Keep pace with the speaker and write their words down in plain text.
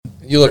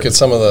You look at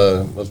some of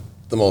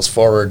the most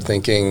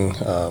forward-thinking,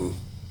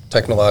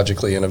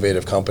 technologically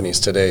innovative companies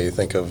today. You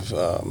think of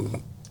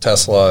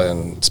Tesla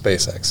and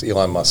SpaceX,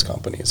 Elon Musk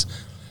companies,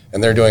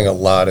 and they're doing a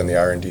lot in the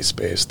R&D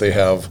space. They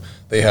have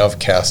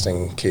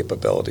casting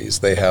capabilities,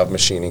 they have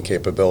machining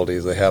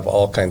capabilities, they have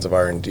all kinds of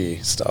R&D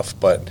stuff,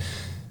 but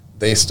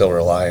they still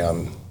rely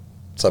on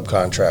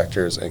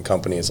subcontractors and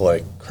companies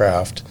like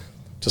Craft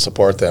to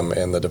support them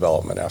in the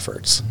development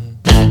efforts.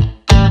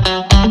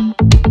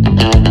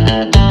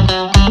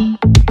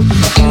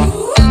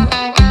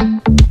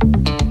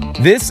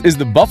 This is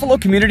the Buffalo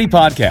Community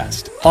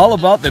Podcast, all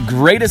about the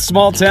greatest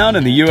small town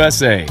in the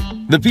USA,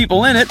 the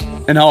people in it,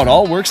 and how it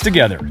all works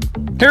together.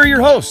 Here are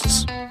your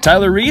hosts,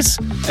 Tyler Reese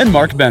and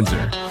Mark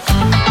Benzer.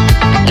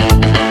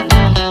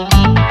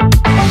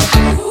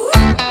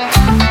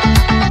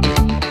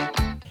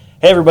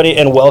 Hey everybody,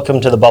 and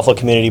welcome to the Buffalo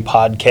Community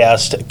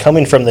Podcast,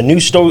 coming from the new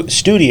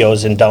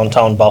studios in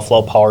downtown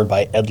Buffalo, powered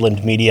by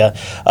Edland Media.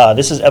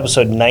 This is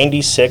episode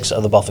 96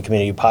 of the Buffalo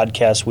Community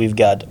Podcast. We've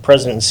got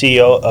President and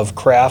CEO of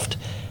Craft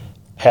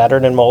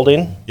Pattern and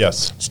Molding.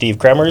 Yes. Steve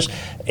Kremers,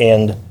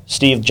 and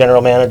Steve,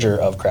 General Manager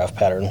of Craft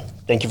Pattern.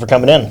 Thank you for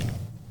coming in.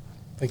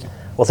 Thank you.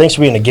 Well, thanks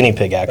for being a guinea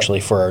pig, actually,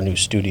 for our new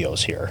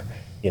studios here.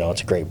 You know,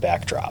 it's a great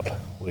backdrop.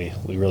 We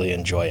really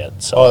enjoy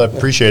it. So. Oh, I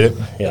appreciate it.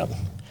 Yeah.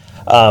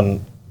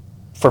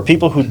 For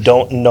people who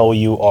don't know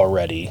you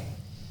already,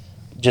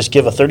 just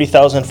give a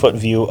 30,000-foot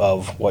view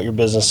of what your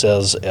business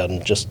is,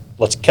 and just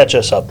let's catch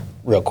us up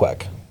real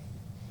quick.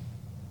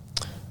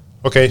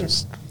 Okay.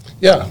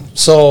 Yeah,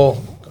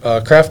 so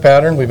Craft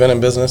Pattern, we've been in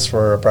business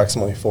for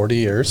approximately 40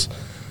 years.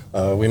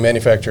 We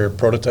manufacture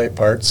prototype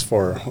parts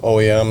for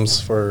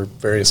OEMs for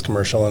various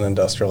commercial and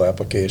industrial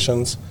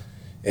applications,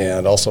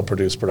 and also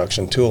produce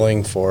production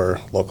tooling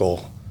for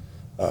local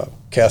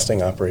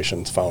casting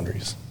operations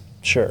foundries.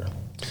 Sure.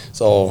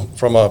 So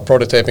from a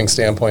prototyping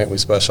standpoint, we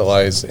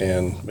specialize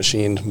in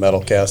machined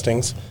metal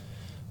castings,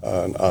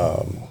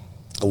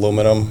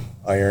 aluminum,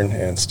 iron,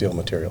 and steel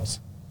materials.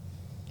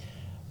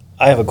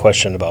 I have a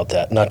question about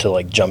that, not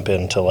to jump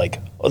into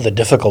the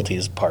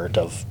difficulties part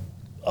of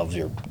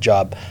your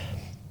job.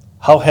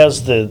 How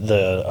has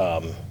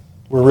we're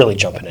really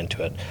jumping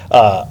into it.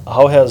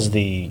 How has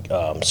the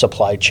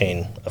supply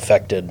chain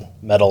affected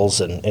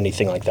metals and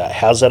anything like that?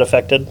 Has that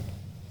affected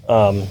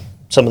some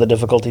of the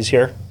difficulties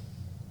here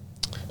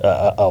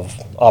of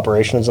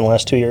operations in the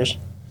last 2 years?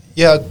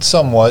 Yeah,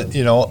 somewhat.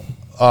 You know,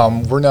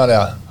 we're not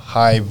a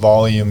high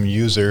volume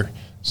user,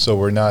 so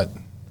we're not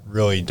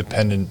really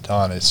dependent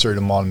on a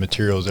certain amount of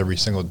materials every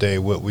single day.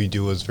 What we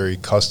do is very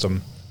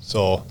custom.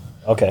 So,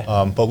 okay.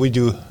 But we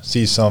do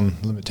see some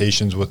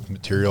limitations with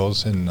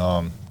materials, and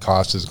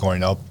cost is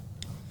going up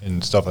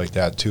and stuff like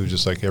that too,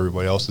 just like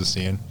everybody else is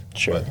seeing.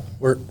 Sure.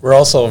 But we're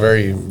also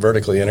very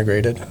vertically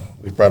integrated.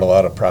 We've brought a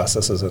lot of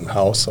processes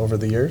in-house over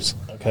the years.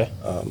 Okay.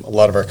 A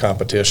lot of our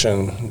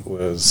competition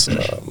was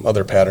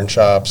other pattern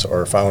shops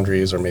or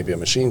foundries or maybe a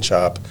machine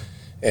shop,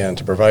 and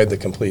to provide the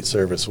complete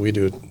service we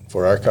do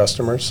for our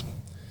customers,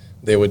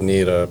 they would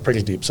need a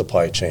pretty deep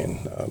supply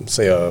chain.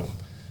 Say a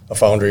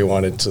foundry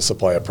wanted to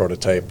supply a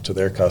prototype to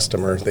their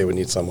customer, they would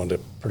need someone to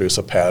produce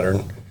a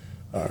pattern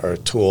or a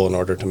tool in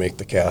order to make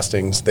the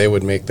castings. They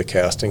would make the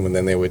casting, and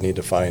then they would need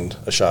to find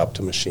a shop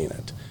to machine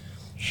it.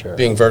 Sure.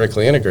 Being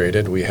vertically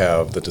integrated, we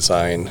have the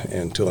design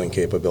and tooling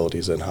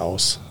capabilities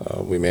in-house.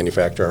 We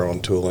manufacture our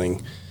own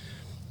tooling.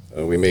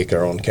 We make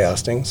our own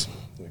castings.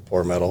 We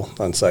pour metal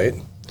on site.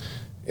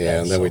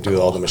 And then we do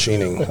all the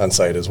machining on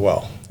site as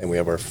well. And we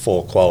have our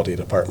full quality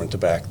department to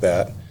back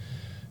that.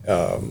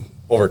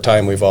 Over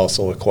time, we've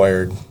also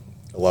acquired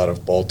a lot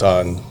of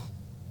bolt-on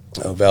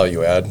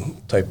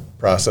value-add type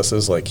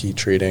processes like heat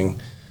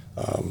treating,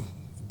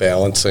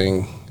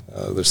 balancing.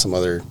 There's some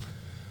other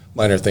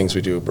minor things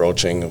we do,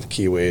 broaching of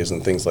keyways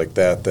and things like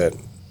that, that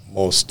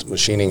most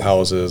machining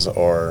houses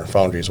or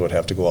foundries would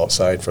have to go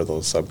outside for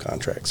those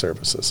subcontract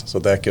services. So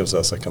that gives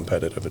us a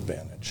competitive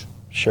advantage.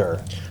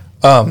 Sure.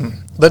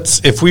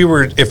 If we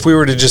were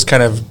to just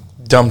kind of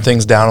dumb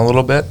things down a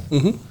little bit.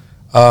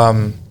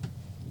 Mm-hmm.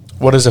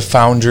 What is a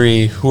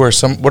foundry? What are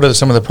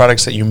some of the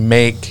products that you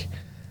make?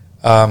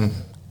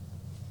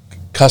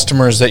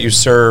 Customers that you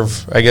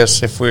serve? I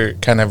guess if we're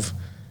kind of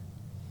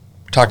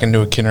talking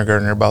to a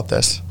kindergartner about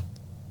this.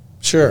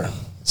 Sure.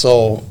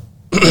 So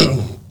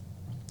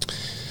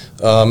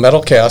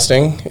metal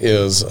casting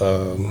is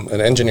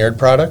an engineered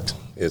product.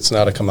 It's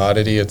not a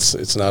commodity.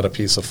 It's not a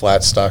piece of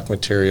flat stock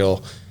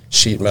material,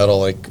 sheet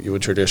metal like you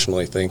would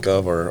traditionally think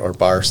of, or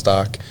bar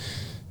stock.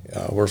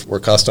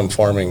 We're custom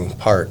forming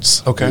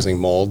parts using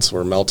molds.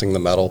 We're melting the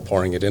metal,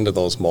 pouring it into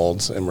those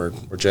molds, and we're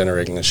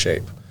generating a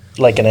shape.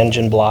 Like an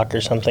engine block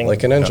or something?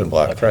 Like an engine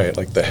block, okay. Right.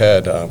 Like the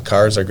head.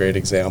 Cars are great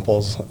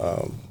examples.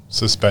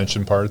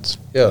 Suspension parts.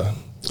 Yeah.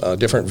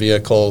 Different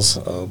vehicles.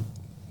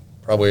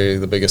 Probably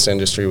the biggest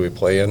industry we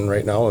play in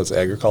right now is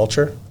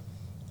agriculture.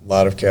 A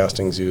lot of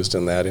castings used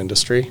in that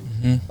industry.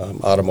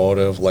 Mm-hmm.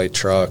 Automotive, light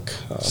truck.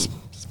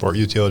 Sport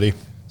utility.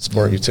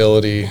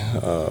 Utility.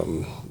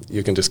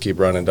 You can just keep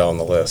running down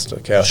the list.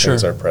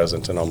 Castings are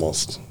present in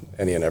almost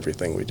any and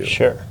everything we do.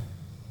 Sure.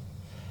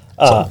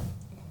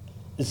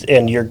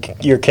 And your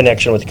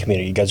connection with the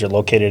community. You guys are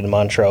located in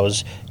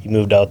Montrose. You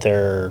moved out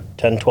there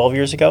 10, 12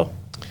 years ago?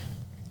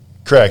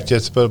 Correct.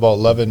 It's been about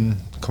 11,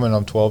 coming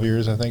on 12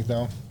 years, I think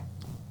now.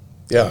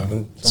 Yeah,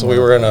 and so we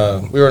were in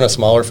a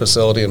smaller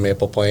facility in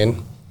Maple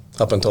Plain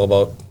up until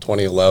about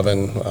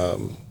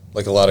 2011.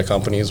 Like a lot of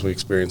companies, we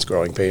experienced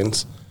growing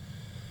pains.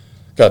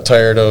 Got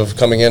tired of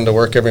coming in to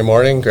work every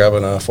morning,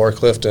 grabbing a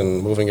forklift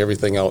and moving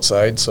everything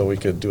outside so we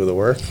could do the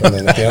work. And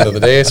then at the end of the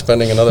day,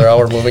 spending another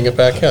hour moving it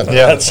back in.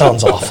 Yeah. That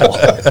sounds awful.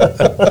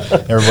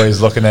 Everybody's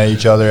looking at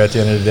each other at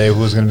the end of the day.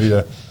 Who's going to be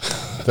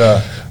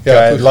the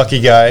Yeah. lucky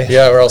guy?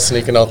 Yeah, we're all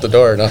sneaking out the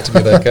door not to be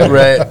that guy.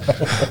 Right.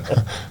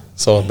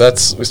 So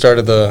we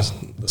started the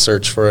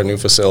search for a new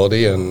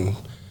facility, and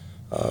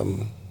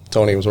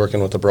Tony was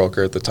working with a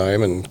broker at the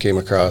time and came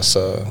across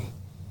the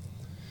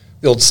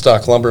old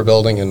stock lumber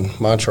building in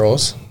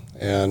Montrose,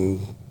 and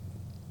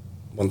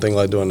one thing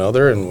led to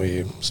another, and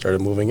we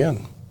started moving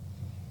in.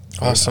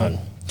 Awesome.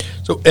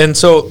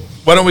 So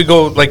why don't we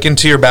go like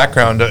into your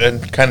background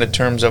and kind of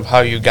terms of how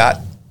you got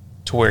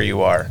to where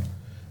you are?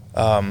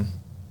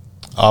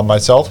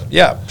 Myself?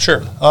 Yeah,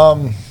 sure.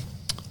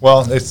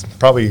 Well, it's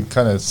probably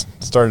kind of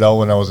started out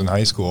when I was in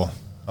high school.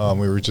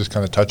 We were just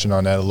kind of touching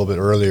on that a little bit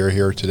earlier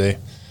here today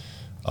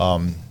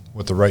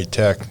with the Right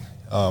Tech.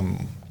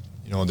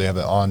 They have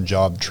an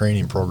on-job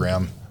training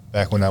program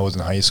back when I was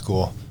in high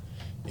school.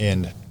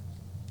 And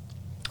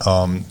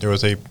there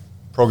was a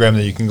program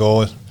that you can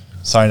go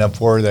sign up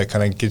for that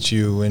kind of gets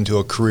you into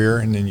a career,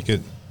 and then you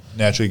could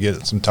naturally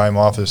get some time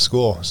off of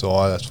school. So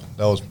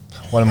that was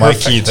one of my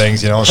key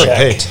things, It's like,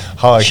 hey,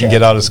 how I can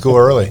get out of school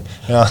early.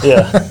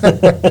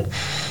 Yeah.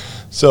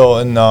 So,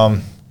 and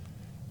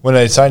when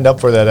I signed up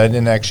for that, I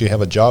didn't actually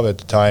have a job at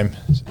the time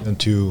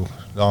to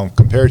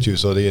compare to.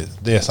 So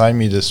they assigned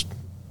me this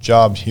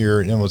job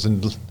here, and it was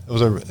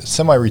a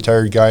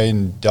semi-retired guy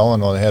in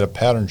Delano that had a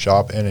pattern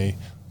shop and a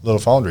little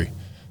foundry.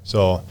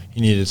 So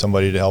he needed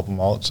somebody to help him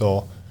out.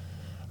 So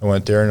I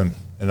went there and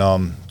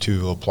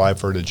to apply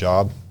for the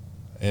job,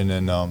 and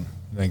then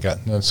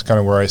that's kind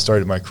of where I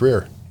started my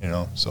career.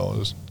 So it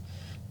was,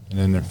 and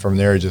then from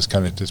there it just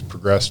kind of just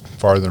progressed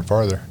farther and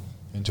farther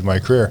into my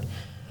career.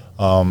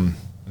 And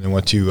then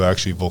went to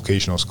actually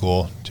vocational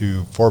school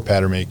for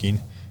pattern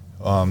making.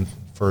 To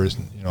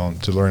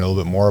learn a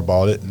little bit more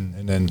about it,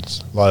 and then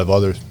a lot of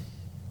other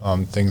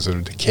things that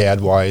are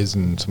CAD-wise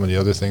and some of the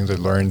other things I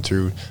learned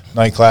through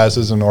night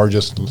classes or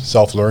just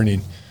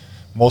self-learning.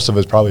 Most of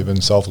it's probably been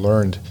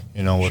self-learned,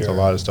 with a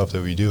lot of stuff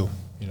that we do,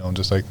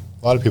 just like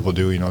a lot of people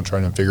do,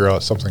 trying to figure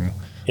out something.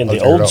 In the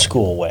old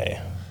school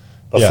way,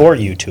 before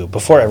YouTube,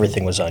 before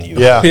everything was on YouTube.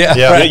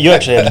 Yeah. You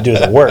actually had to do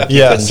the work.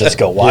 You couldn't just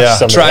go watch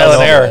somebody trial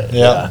and error.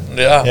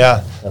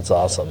 Yeah. That's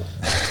awesome.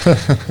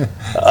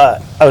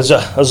 I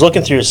was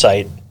looking through your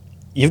site.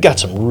 You've got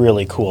some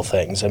really cool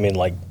things. I mean,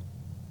 like,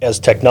 as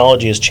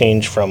technology has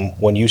changed from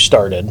when you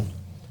started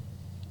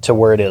to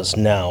where it is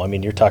now, I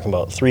mean, you're talking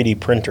about 3D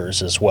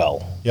printers as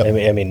well. Yep.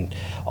 I mean,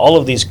 all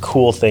of these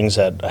cool things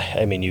that,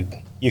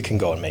 you can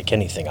go and make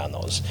anything on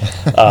those.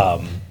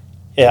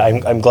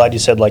 I'm glad you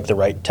said, like, the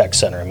Right Tech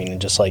Center. I mean,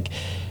 just like,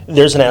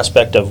 there's an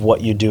aspect of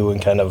what you do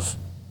and kind of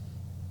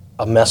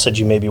a message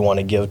you maybe want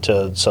to give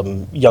to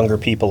some younger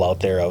people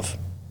out there of,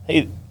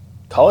 hey,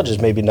 college is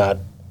maybe not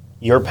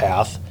your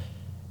path.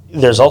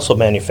 There's also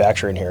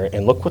manufacturing here,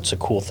 and look what's the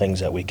cool things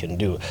that we can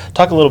do.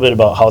 Talk a little bit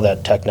about how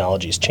that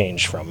technology's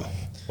changed from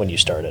when you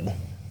started.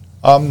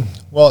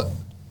 Well,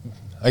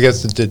 I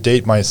guess to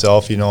date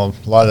myself, there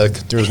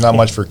was not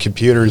much for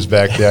computers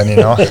back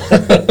then,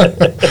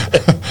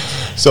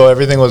 So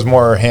everything was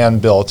more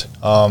hand built,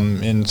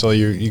 and so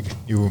you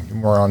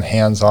were on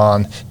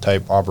hands-on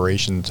type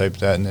operation type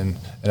that, and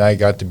I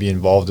got to be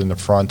involved in the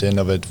front end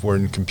of it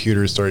when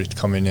computers started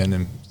coming in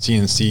and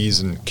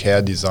CNCs and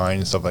CAD design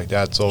and stuff like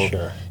that. So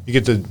you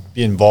get to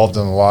be involved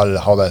in a lot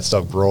of how that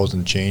stuff grows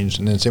and changed.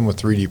 And then same with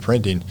 3D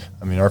printing.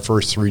 I mean, our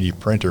first 3D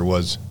printer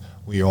was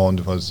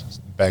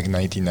back in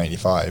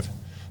 1995.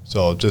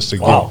 So just to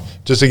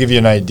give you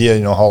an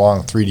idea, how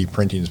long 3D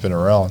printing has been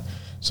around.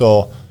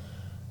 So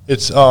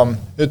it's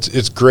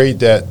great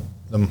that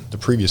the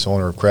previous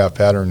owner of Craft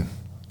Pattern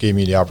gave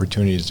me the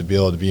opportunities to be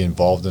able to be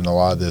involved in a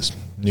lot of this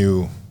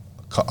new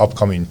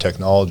upcoming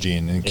technology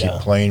and keep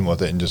playing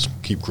with it and just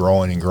keep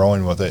growing and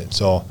growing with it.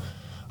 So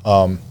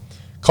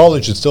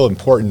college is still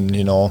important,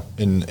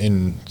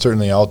 and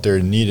certainly out there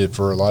and needed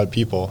for a lot of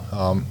people.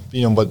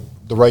 But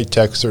the Right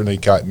Tech certainly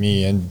got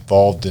me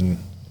involved in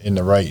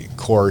the right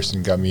course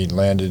and got me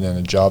landed in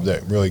a job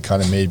that really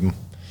kind of made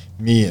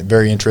me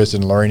very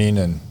interested in learning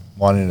and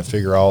wanting to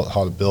figure out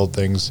how to build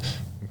things,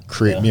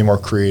 be more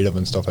creative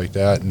and stuff like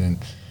that, and then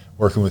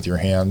working with your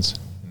hands.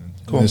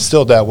 Cool. And it's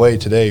still that way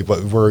today,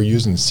 but we're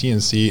using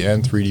CNC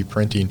and 3D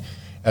printing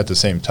at the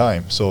same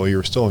time. So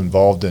you're still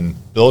involved in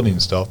building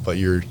stuff, but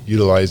you're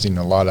utilizing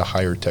a lot of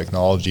higher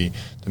technology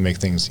to make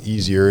things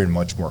easier and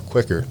much more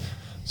quicker.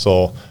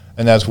 So,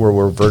 and that's where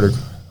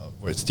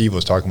what Steve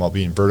was talking about,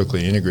 being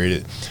vertically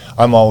integrated.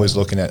 I'm always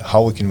looking at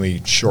how can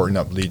we shorten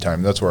up lead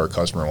time. That's what our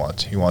customer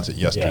wants. He wants it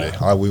yesterday.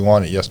 We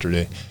want it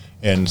yesterday.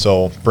 And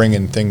so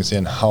bringing things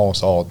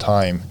in-house all the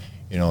time,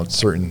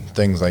 certain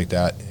things like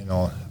that,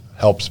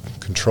 helps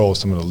control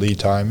some of the lead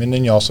time. And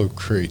then you also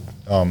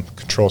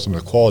control some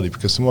of the quality,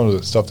 because some of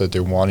the stuff that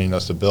they're wanting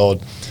us to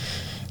build,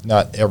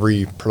 not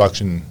every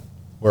production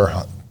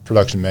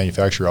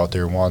manufacturer out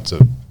there wants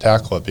to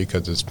tackle it,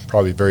 because it's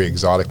probably very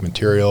exotic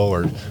material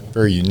or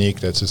very unique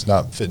that's just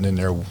not fitting in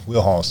their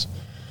wheelhouse.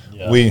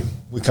 Yeah. We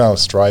kind of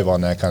strive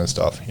on that kind of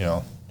stuff,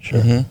 Sure.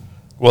 Mm-hmm.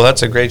 Well,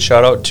 that's a great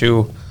shout out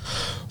to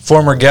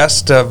former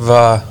guest of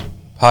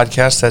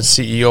podcast, that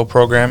CEO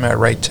program at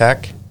Right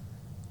Tech.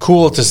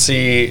 Cool to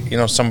see,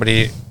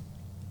 somebody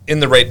in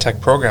the Right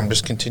Tech program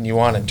just continue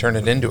on and turn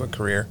it into a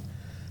career.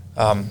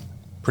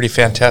 Pretty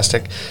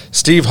fantastic.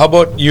 Steve, how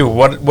about you?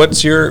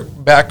 What's your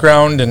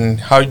background, and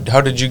how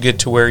did you get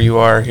to where you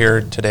are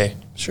here today?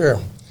 Sure.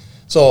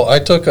 So I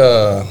took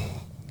a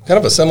kind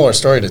of a similar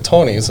story to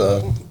Tony's,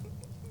 a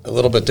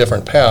little bit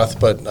different path,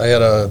 but I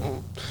had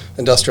a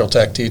industrial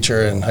tech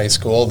teacher in high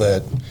school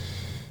that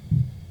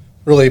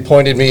really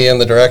pointed me in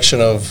the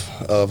direction of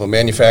a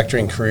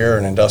manufacturing career,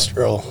 an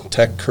industrial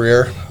tech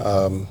career.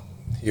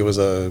 He was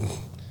a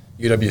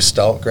UW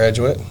Stout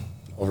graduate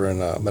over in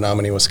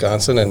Menominee,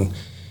 Wisconsin, and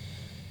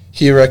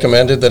he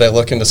recommended that I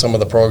look into some of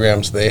the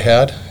programs they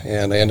had,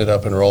 and I ended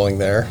up enrolling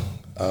there,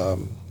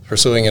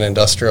 pursuing an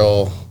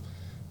industrial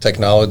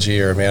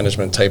technology or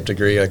management type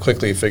degree. I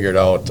quickly figured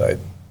out I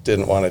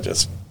didn't want to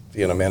just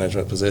be in a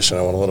management position.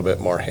 I want a little bit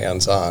more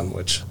hands-on,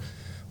 which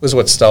was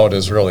what Stout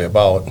is really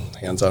about,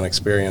 hands-on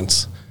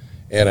experience.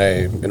 And I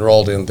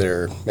enrolled in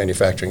their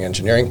manufacturing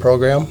engineering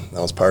program. That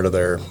was part of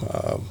their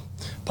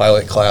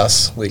pilot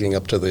class leading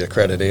up to the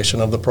accreditation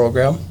of the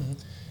program. Mm-hmm.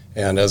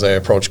 And as I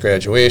approached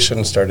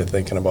graduation, started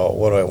thinking about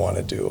what do I want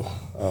to do.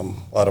 A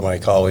lot of my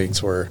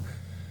colleagues were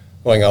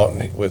going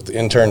out with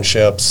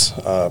internships,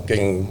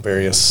 getting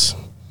various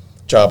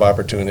job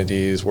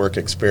opportunities, work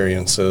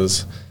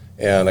experiences,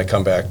 and I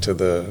come back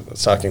to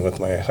talking with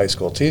my high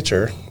school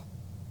teacher,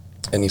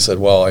 and he said,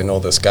 well, I know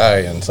this guy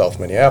in South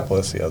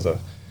Minneapolis. He has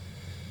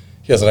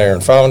an iron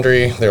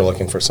foundry. They're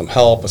looking for some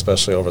help,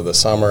 especially over the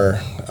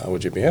summer.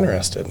 Would you be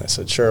interested? And I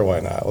said, sure,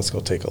 why not? Let's go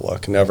take a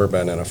look. Never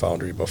been in a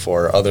foundry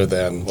before other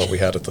than what we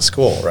had at the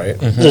school, right?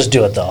 Mm-hmm. Just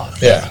do it, though.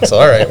 Yeah. So,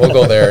 all right, we'll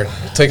go there,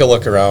 take a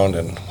look around,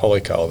 and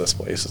holy cow, this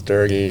place is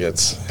dirty.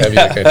 It's heavy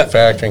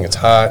manufacturing. It's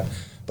hot,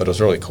 but it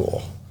was really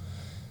cool.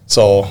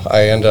 So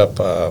I end up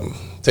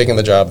taking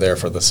the job there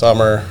for the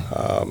summer.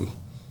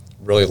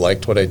 Really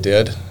liked what I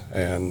did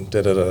and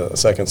did it a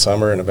second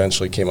summer, and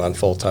eventually came on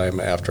full-time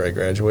after I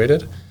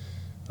graduated.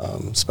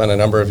 Spent a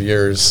number of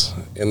years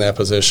in that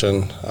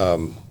position,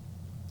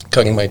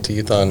 cutting my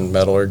teeth on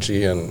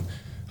metallurgy and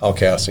how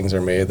castings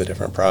are made, the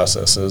different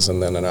processes,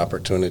 and then an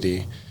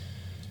opportunity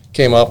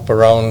came up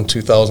around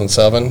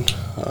 2007.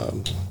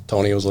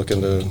 Tony was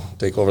looking to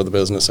take over the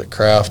business at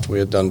Kraft. We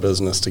had done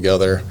business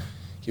together.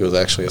 He was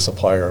actually a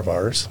supplier of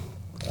ours.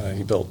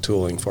 He built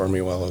tooling for me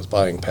while I was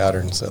buying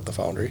patterns at the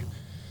foundry.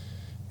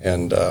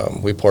 And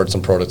we poured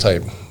some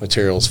prototype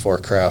materials for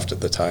Kraft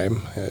at the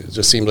time. It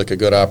just seemed like a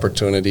good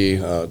opportunity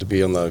to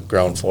be on the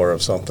ground floor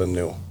of something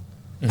new.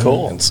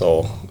 Cool. And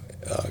so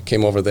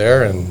came over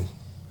there, and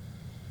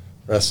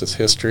the rest is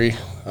history.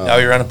 Now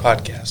you're on a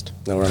podcast.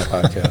 Now we're on a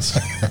podcast.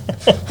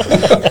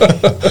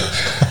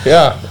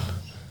 Yeah.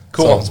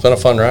 Cool. So it's been a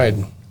fun ride.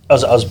 I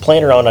was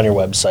playing around on your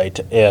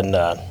website, and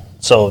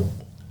so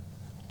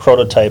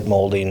prototype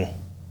molding,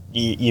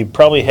 you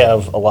probably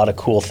have a lot of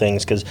cool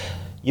things, because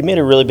you made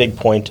a really big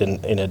point in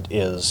it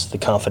is the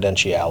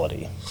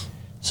confidentiality.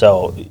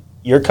 So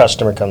your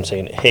customer comes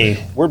saying,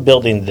 hey, we're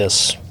building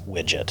this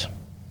widget.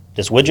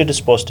 This widget is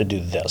supposed to do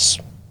this.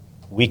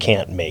 We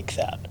can't make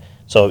that.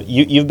 So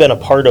you've been a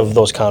part of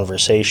those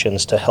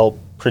conversations to help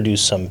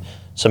produce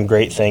some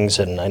great things,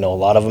 and I know a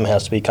lot of them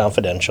has to be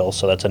confidential,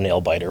 so that's a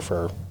nail biter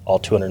for all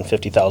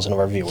 250,000 of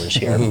our viewers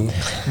here.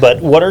 But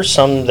what are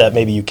some that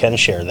maybe you can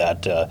share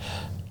that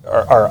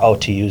are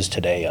out to use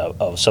today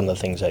of some of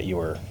the things that you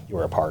were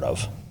a part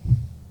of?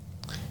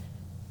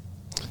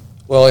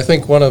 Well, I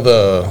think one of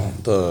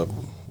the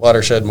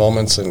watershed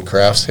moments in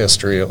Kraft's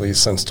history, at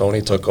least since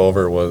Tony took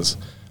over, was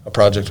a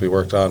project we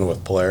worked on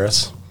with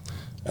Polaris.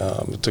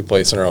 It took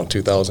place in around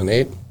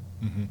 2008.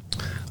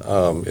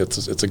 Mm-hmm.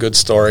 It's a good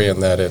story in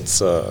that it's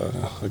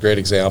a great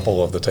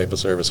example of the type of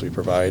service we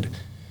provide.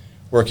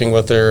 Working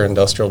with their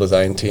industrial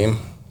design team,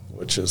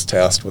 which is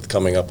tasked with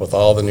coming up with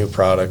all the new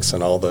products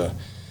and all the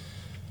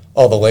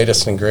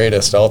latest and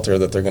greatest out there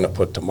that they're going to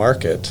put to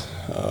market,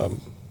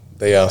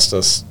 they asked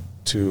us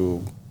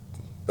to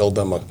build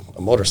them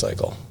a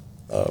motorcycle,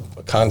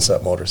 a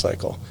concept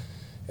motorcycle.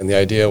 And the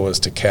idea was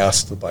to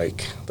cast the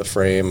bike, the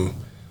frame,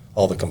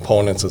 all the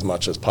components as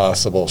much as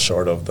possible,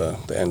 short of the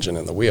engine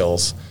and the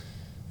wheels.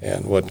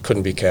 And what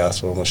couldn't be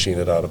cast, we'll machine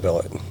it out of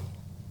billet.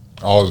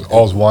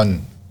 All's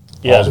one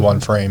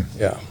frame.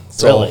 Yeah.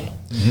 So, really?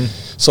 Mm-hmm.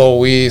 So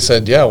we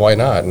said, yeah, why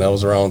not? And that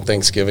was around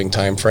Thanksgiving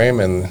time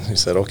frame. And he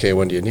said, okay,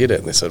 when do you need it?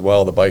 And they said,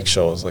 well, the bike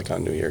show is like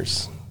on New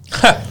Year's.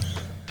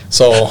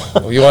 So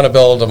you want to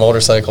build a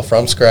motorcycle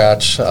from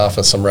scratch off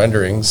of some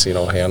renderings,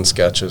 hand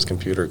sketches,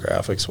 computer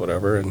graphics,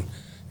 whatever. And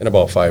in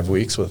about 5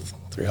 weeks with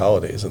 3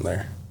 holidays in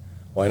there.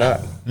 Why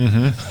not?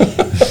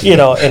 You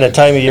know, in a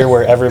time of year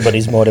where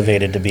everybody's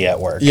motivated to be at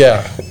work.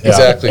 Yeah,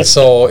 exactly.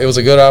 So it was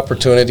a good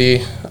opportunity.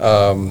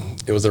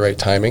 It was the right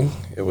timing.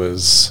 It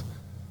was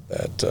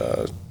that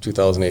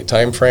 2008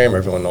 timeframe.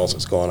 Everyone knows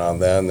what's going on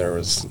then. There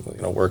was,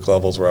 work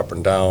levels were up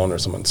and down.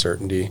 There's some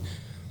uncertainty.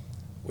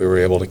 We were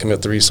able to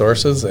commit the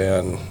resources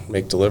and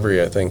make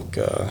delivery. I think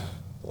the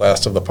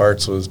last of the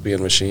parts was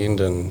being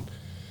machined and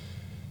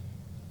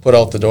put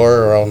out the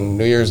door around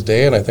New Year's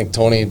Day, and I think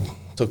Tony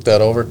took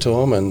that over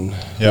to him and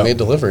made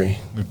delivery.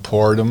 We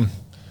poured them,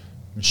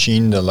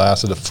 machined the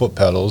last of the foot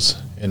pedals,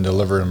 and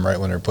delivered them right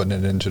when they're putting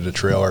it into the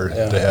trailer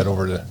to head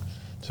over to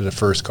the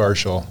first car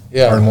show,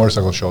 or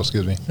motorcycle show,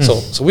 excuse me.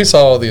 So we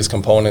saw all these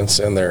components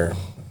in their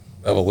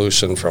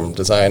evolution from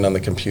design on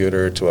the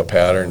computer to a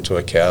pattern to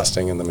a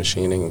casting and the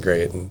machining,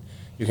 great, and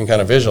you can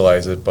kind of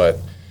visualize it. But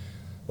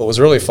what was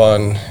really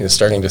fun is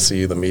starting to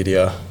see the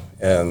media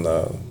and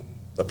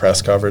the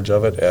press coverage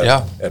of it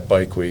at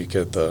Bike Week,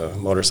 at the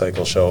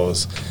motorcycle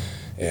shows.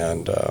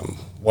 And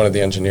one of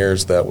the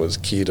engineers that was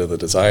key to the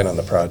design on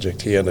the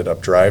project, he ended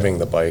up driving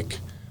the bike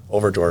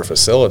over to our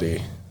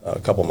facility a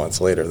couple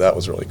months later. That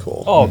was really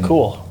cool. Oh,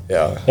 cool.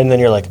 Yeah. And then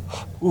you're like,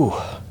 ooh,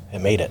 I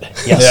made it.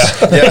 Yes.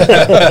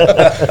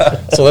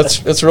 So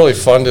it's really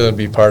fun to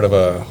be part of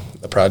a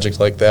project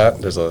like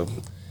that. There's a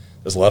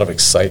lot of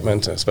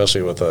excitement,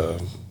 especially with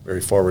a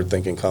very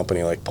forward-thinking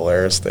company like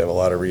Polaris. They have a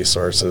lot of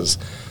resources.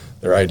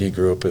 Their ID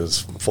group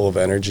is full of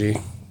energy.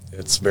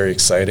 It's very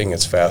exciting.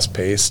 It's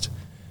fast-paced.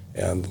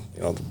 And,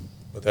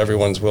 with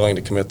everyone's willing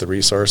to commit the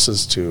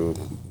resources to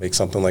make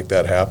something like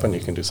that happen, you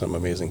can do some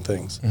amazing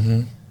things.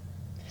 Mm-hmm.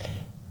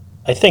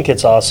 I think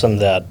it's awesome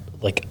that,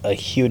 like, a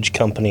huge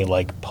company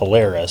like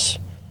Polaris,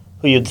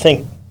 who you'd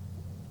think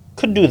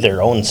could do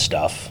their own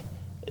stuff,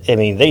 I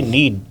mean, they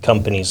need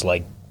companies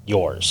like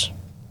yours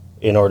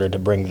in order to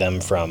bring them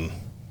from,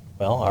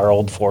 our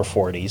old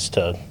 440s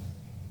to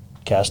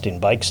casting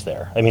bikes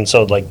there. I mean,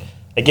 so, like,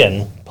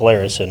 again,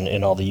 Polaris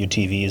and all the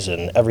UTVs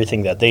and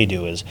everything that they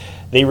do is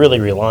they really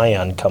rely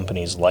on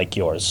companies like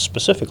yours,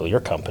 specifically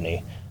your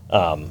company,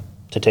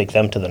 to take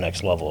them to the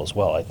next level as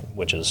well,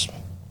 which is,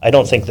 I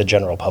don't think the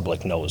general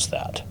public knows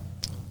that.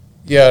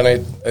 Yeah, and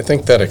I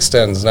think that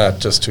extends not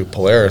just to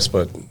Polaris,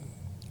 but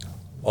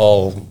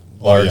all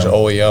large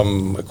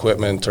OEM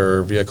equipment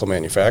or vehicle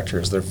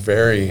manufacturers. They're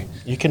very...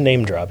 You can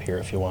name drop here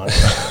if you want.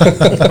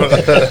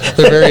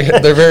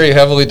 They're very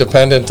heavily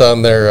dependent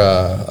on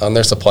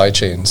their supply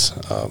chains,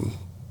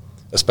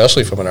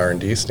 especially from an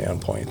R&D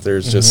standpoint.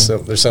 There's just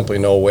there's simply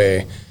no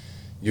way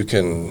you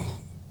can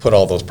put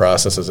all those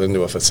processes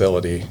into a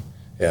facility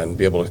and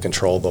be able to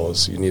control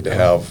those. You need to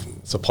have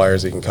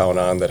suppliers you can count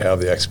on that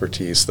have the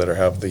expertise, that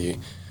have the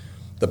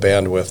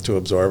bandwidth to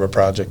absorb a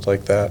project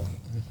like that.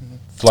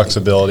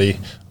 Flexibility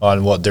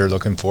on what they're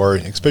looking for,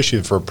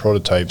 especially for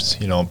prototypes.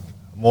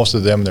 Most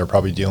of them, they're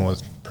probably dealing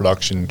with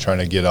production, trying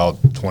to get out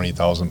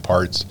 20,000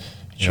 parts.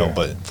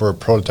 But for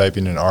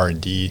prototyping and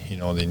R&D,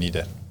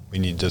 we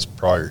need this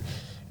product,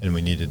 and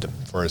we need it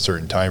for a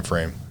certain time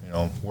frame.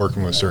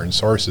 Working with certain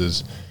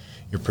sources,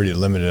 you're pretty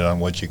limited on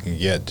what you can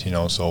get.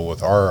 So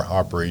with our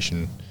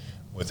operation,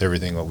 with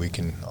everything that we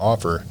can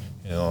offer,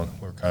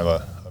 we're kind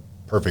of a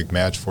perfect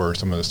match for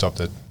some of the stuff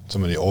that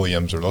some of the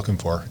OEMs are looking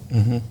for.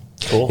 Mm-hmm.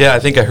 Cool. Yeah, I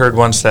think I heard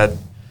once that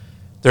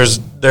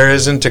there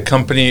isn't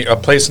a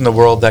place in the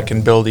world that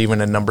can build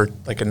even a number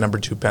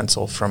 2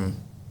 pencil from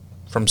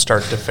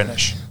start to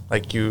finish.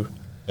 Like you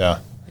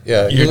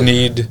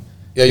need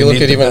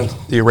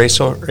the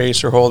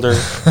eraser holder,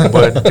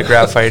 but the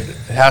graphite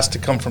has to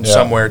come from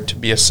somewhere to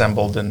be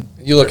assembled. And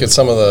you look at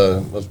some of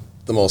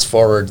the most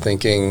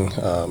forward-thinking,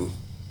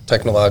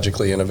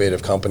 technologically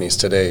innovative companies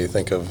today. You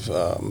think of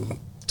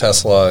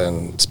Tesla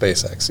and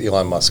SpaceX,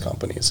 Elon Musk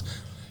companies.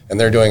 And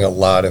they're doing a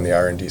lot in the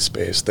R&D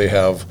space. They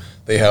have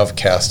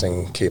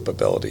casting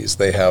capabilities.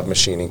 They have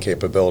machining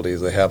capabilities.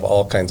 They have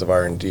all kinds of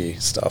R&D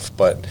stuff.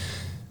 But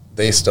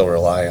they still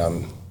rely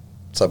on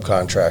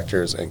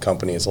subcontractors and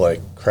companies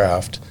like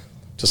Craft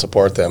to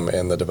support them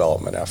in the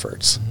development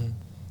efforts. Mm-hmm.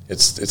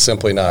 It's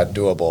simply not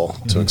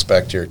doable to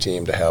expect your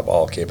team to have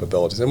all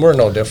capabilities. And we're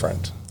no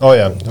different. Oh,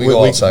 yeah. We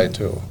go outside,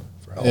 too.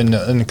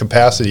 And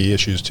capacity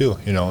issues, too.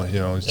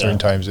 Certain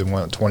times they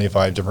want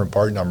 25 different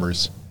part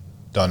numbers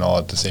done all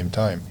at the same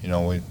time.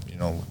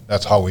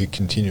 That's how we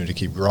continue to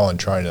keep growing,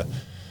 trying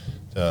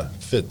to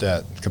fit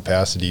that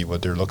capacity,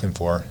 what they're looking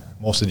for.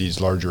 Most of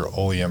these larger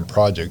OEM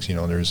projects,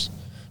 there's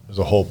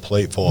a whole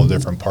plate full of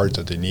different parts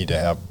that they need to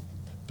have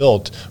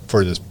built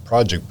for this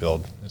project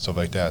build and stuff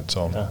like that.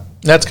 So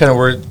that's kind of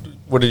where,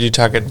 what did you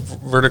talk at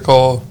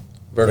vertical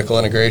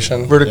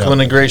integration? Vertical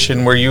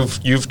integration, where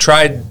you've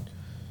tried,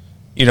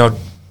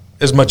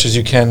 as much as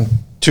you can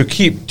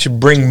to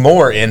bring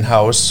more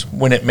in-house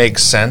when it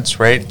makes sense,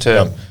 right?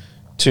 To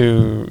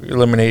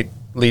eliminate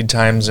lead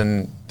times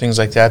and things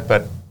like that.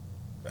 But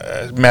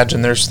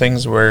imagine there's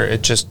things where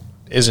it just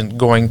isn't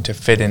going to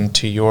fit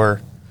into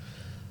your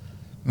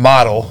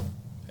model,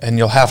 and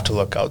you'll have to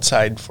look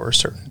outside for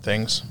certain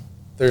things.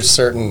 There's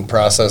certain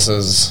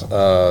processes,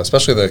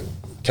 especially the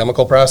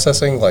chemical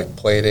processing, like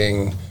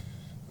plating,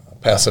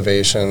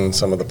 passivation,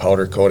 some of the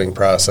powder coating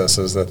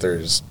processes that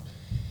there's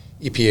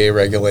EPA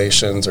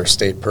regulations or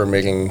state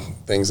permitting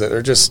things that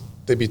are just,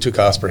 they'd be too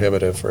cost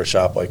prohibitive for a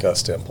shop like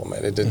us to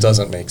implement. It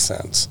doesn't make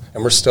sense.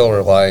 And we're still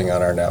relying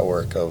on our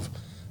network of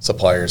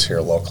suppliers here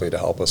locally to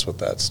help us with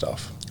that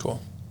stuff.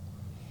 Cool.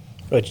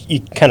 But you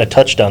kind of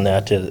touched on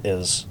that,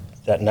 is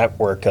that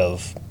network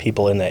of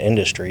people in that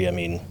industry. I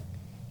mean,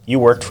 you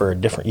worked for a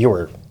different, you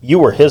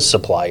were his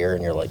supplier,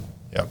 and you're like,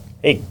 Yep.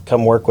 hey,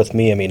 come work with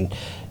me. I mean,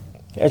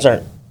 you guys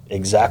aren't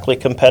exactly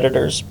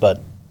competitors,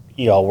 but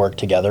you all work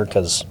together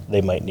because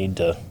they might need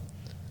to,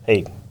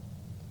 hey,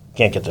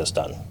 can't get this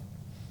done.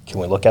 Can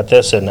we look at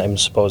this? And I'm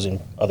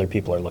supposing other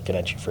people are looking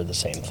at you for the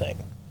same thing.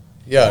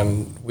 Yeah,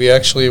 and we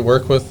actually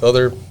work with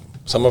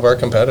some of our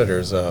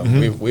competitors.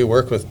 We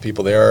work with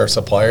people. They are our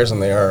suppliers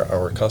and they are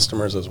our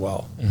customers as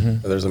well.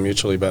 There's a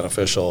mutually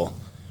beneficial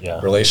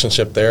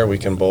relationship there. We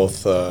can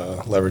both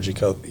leverage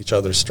each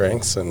other's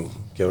strengths and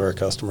give our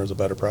customers a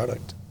better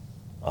product.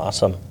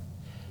 Awesome.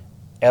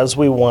 As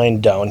we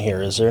wind down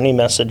here, is there any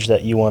message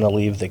that you want to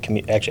leave the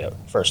community? Actually,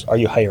 first, are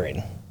you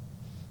hiring?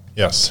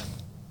 Yes.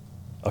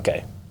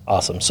 Okay,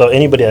 awesome. So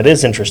anybody that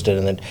is interested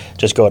in it,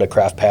 just go to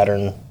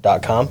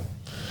craftpattern.com.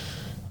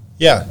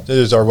 Yeah,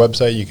 there's our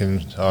website. You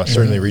can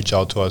certainly reach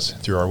out to us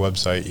through our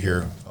website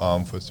here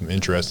with some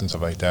interest and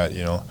stuff like that.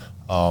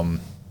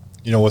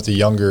 With the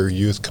younger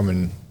youth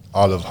coming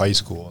out of high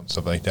school and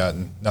stuff like that,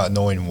 and not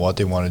knowing what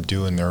they want to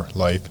do in their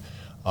life,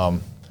 I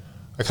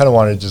kind of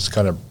want to just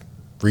kind of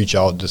reach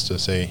out just to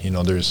say,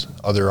 there's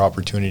other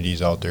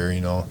opportunities out there,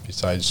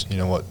 besides,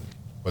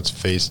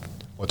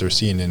 what they're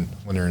seeing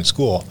when they're in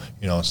school,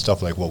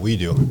 stuff like what we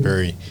do,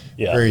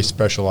 very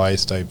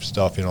specialized type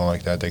stuff,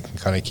 like that can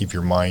kind of keep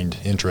your mind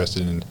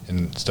interested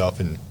in stuff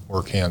and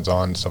work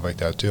hands-on and stuff like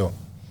that too.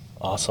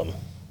 Awesome.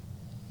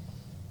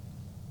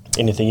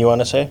 Anything you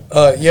want to say?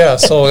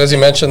 So as you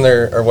mentioned,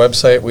 our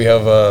website, we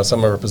have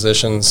some of our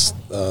positions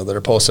that are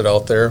posted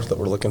out there that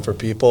we're looking for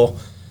people.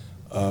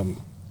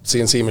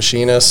 CNC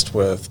machinist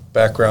with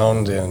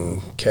background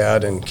in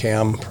CAD and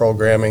CAM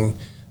programming.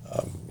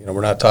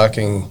 We're not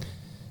talking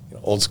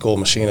old school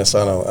machinists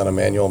on a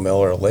manual mill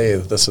or a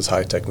lathe. This is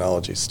high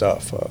technology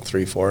stuff.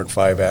 3, 4, and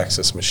 5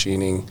 axis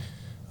machining,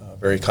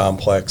 very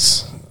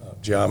complex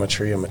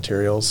geometry and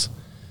materials.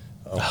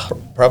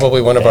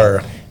 Probably one of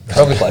our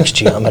complex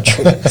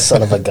geometry,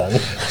 son of a gun.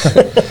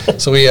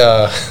 So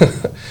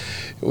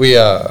we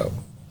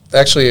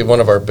actually, one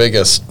of our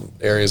biggest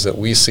areas that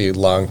we see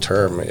long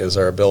term is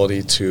our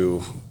ability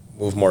to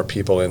move more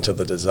people into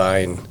the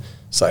design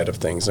side of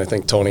things. And I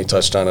think Tony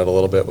touched on it a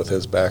little bit with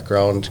his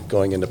background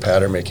going into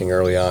pattern making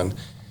early on.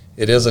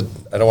 It is I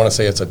don't want to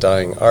say it's a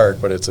dying art,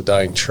 but it's a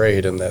dying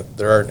trade in that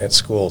there aren't at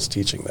schools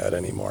teaching that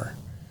anymore.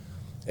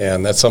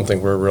 And that's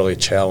something we're really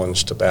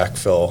challenged to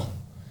backfill,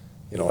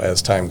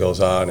 as time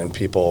goes on and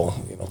people,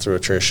 through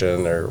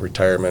attrition or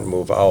retirement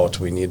move out.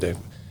 We need to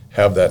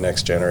have that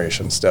next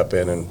generation step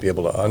in and be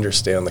able to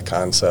understand the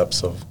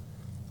concepts of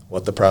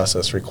what the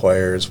process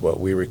requires, what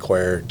we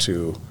require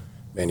to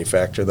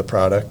manufacture the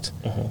product,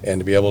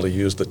 and to be able to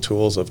use the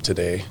tools of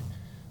today,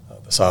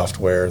 the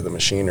software, the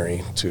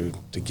machinery to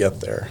get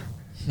there.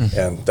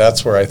 And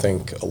that's where I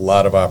think a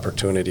lot of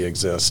opportunity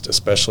exists,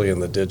 especially in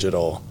the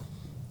digital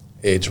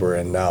age we're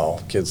in now.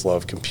 Kids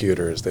love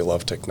computers, they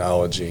love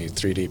technology,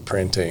 3D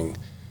printing.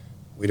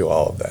 We do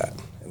all of that.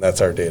 And that's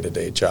our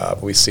day-to-day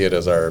job. We see it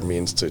as our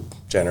means to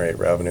generate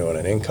revenue and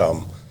an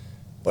income,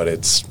 but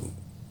it's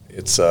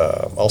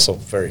also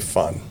very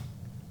fun.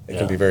 It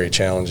can be very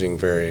challenging,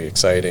 very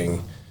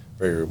exciting,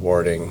 very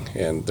rewarding,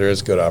 and there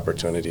is good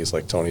opportunities,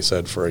 like Tony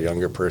said, for a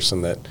younger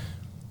person that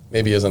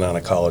maybe isn't on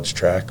a college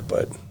track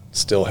but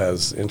still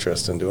has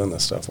interest in doing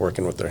this stuff,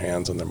 working with their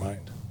hands and their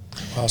mind.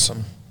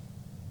 Awesome.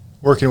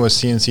 Working with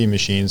CNC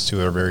machines too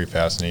are very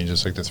fascinating,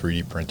 just like the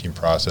 3D printing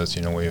process.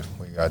 We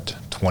got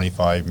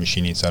 25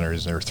 machining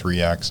centers. They're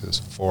 3-axis,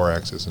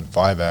 4-axis, and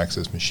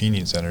 5-axis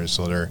machining centers,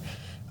 so they're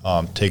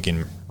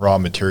taking raw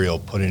material,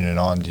 putting it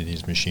onto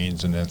these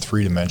machines, and then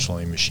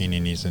 3-dimensionally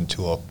machining these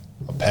into a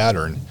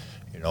pattern,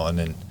 and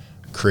then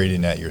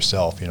creating that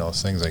yourself.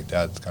 Things like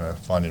that. It's kind of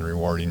fun and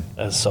rewarding.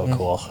 That's so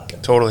cool.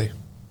 Totally.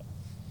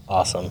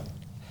 Awesome.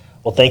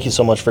 Well, thank you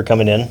so much for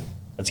coming in.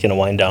 It's going to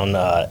wind down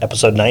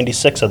episode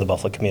 96 of the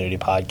Buffalo Community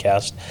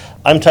Podcast.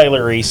 I'm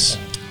Tyler Reese.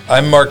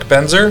 I'm Mark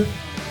Benzer.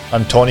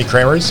 I'm Tony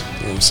Kramers.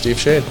 I'm Steve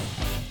Shade.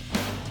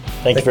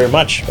 Thank you very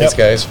much. Thanks,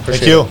 guys.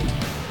 Appreciate Thank you.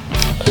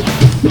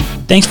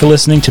 Thanks for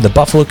listening to the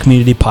Buffalo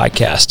Community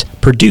Podcast,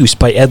 produced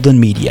by Edlin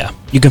Media.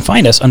 You can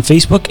find us on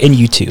Facebook and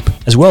YouTube,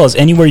 as well as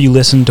anywhere you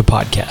listen to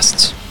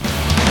podcasts.